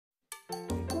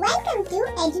Welcome to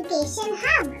Education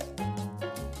Hub.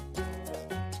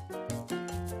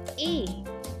 A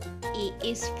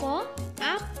is for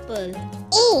apple.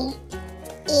 A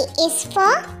is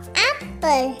for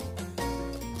apple.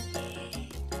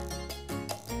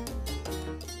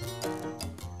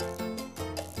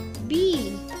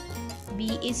 B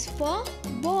is for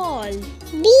ball.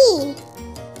 B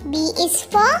is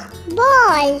for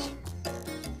ball.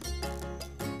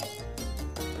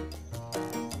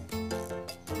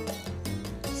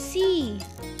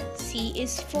 C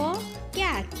is for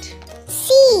cat.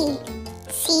 C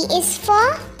is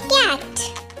for cat.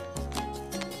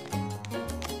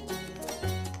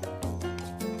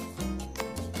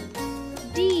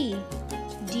 D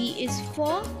is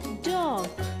for dog.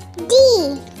 D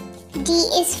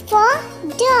is for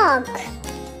dog.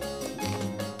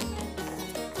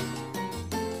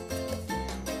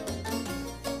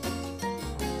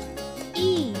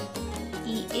 E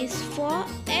is for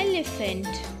elephant.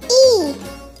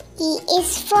 E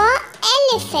is for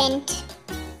elephant.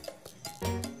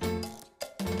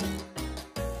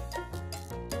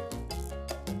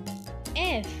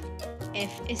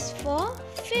 F is for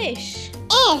fish.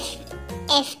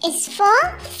 F is for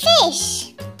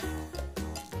fish.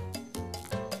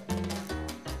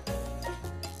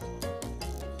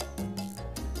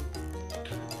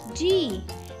 G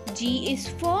is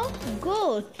for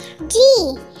goat.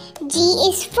 G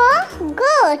is for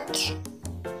goat.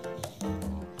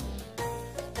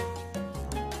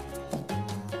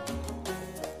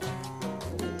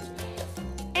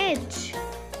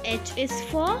 H is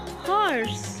for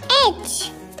horse.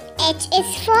 H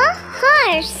is for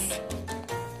horse.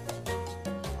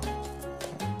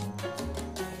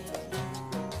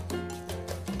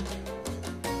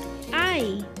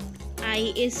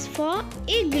 I is for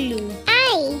igloo.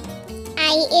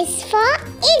 I is for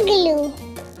igloo.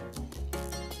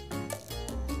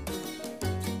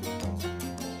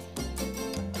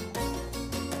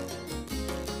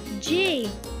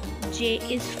 J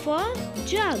is for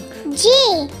jug. J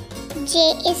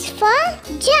is for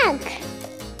jug.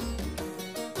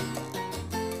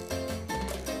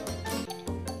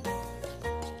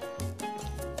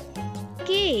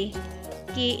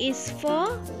 K is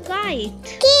for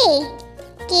kite.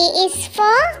 K is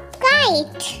for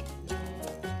kite.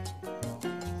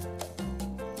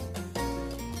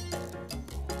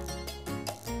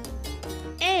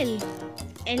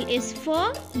 L is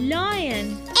for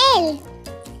lion.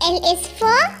 L is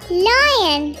for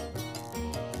lion.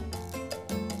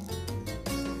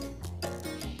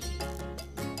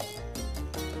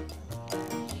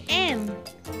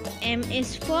 M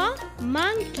is for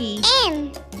monkey.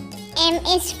 M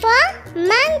is for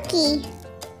monkey.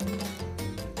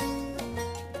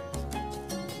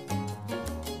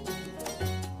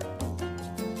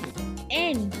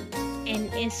 N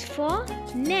is for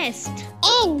nest.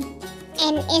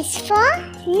 N is for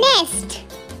nest.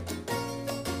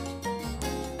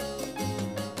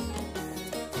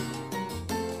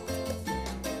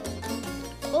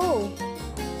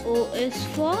 O is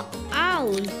for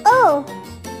owl.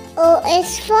 O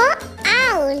is for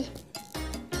owl.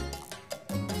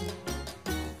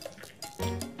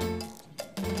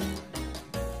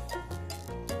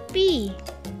 P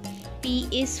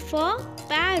is for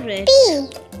parrot.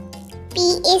 P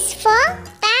is for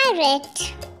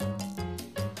parrot.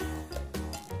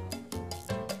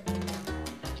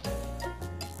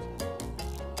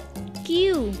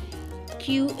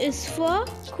 Q is for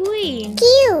queen.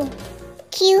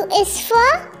 Q is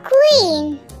for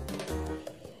queen.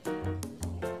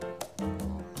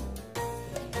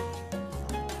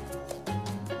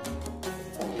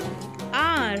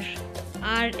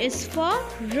 R is for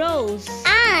rose.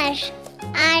 R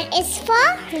is for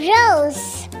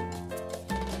rose.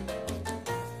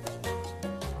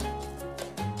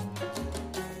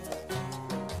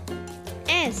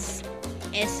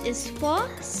 S is for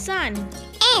sun.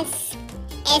 S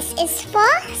is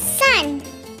for sun.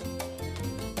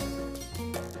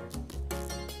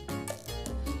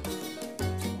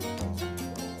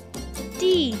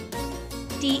 T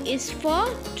is for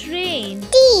train.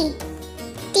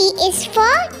 T is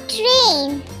for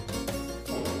train.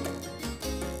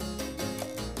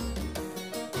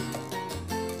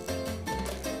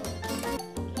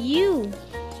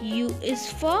 U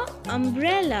is for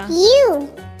umbrella.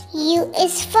 U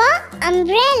is for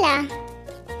umbrella.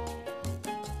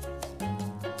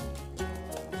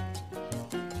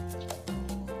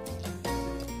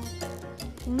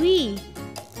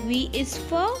 V is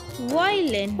for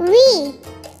violin.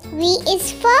 V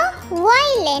is for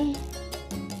violin.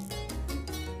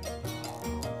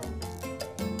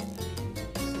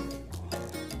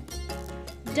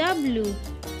 W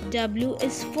W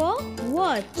is for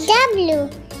watch.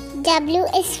 W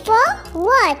is for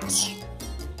watch.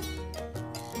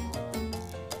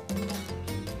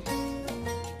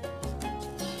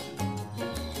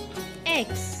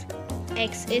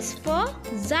 X is for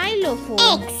xylophone.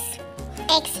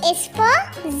 X is for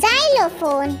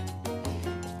xylophone.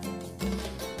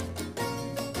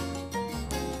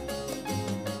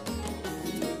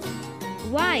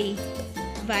 Y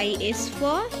is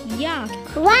for yak.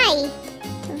 Y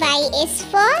is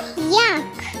for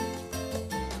yak.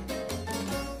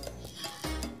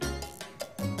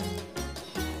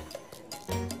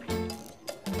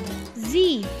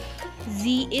 Z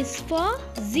is for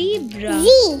zebra. Z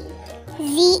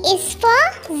is for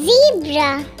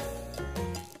zebra.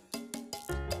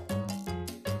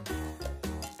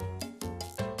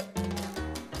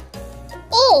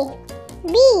 A,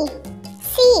 B,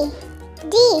 C,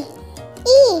 D,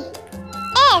 E,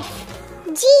 F,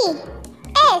 G,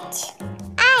 H,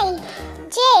 I,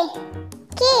 J,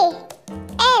 K,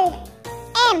 L,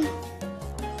 M.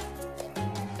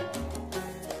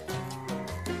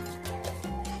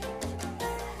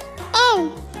 N,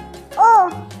 O,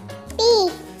 P,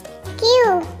 Q,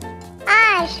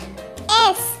 R,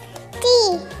 S, T,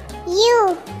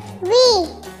 U, V,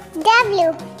 W,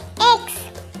 X,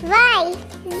 Y,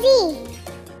 Z.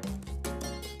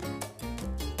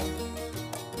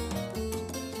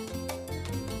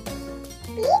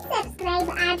 Please subscribe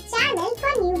our channel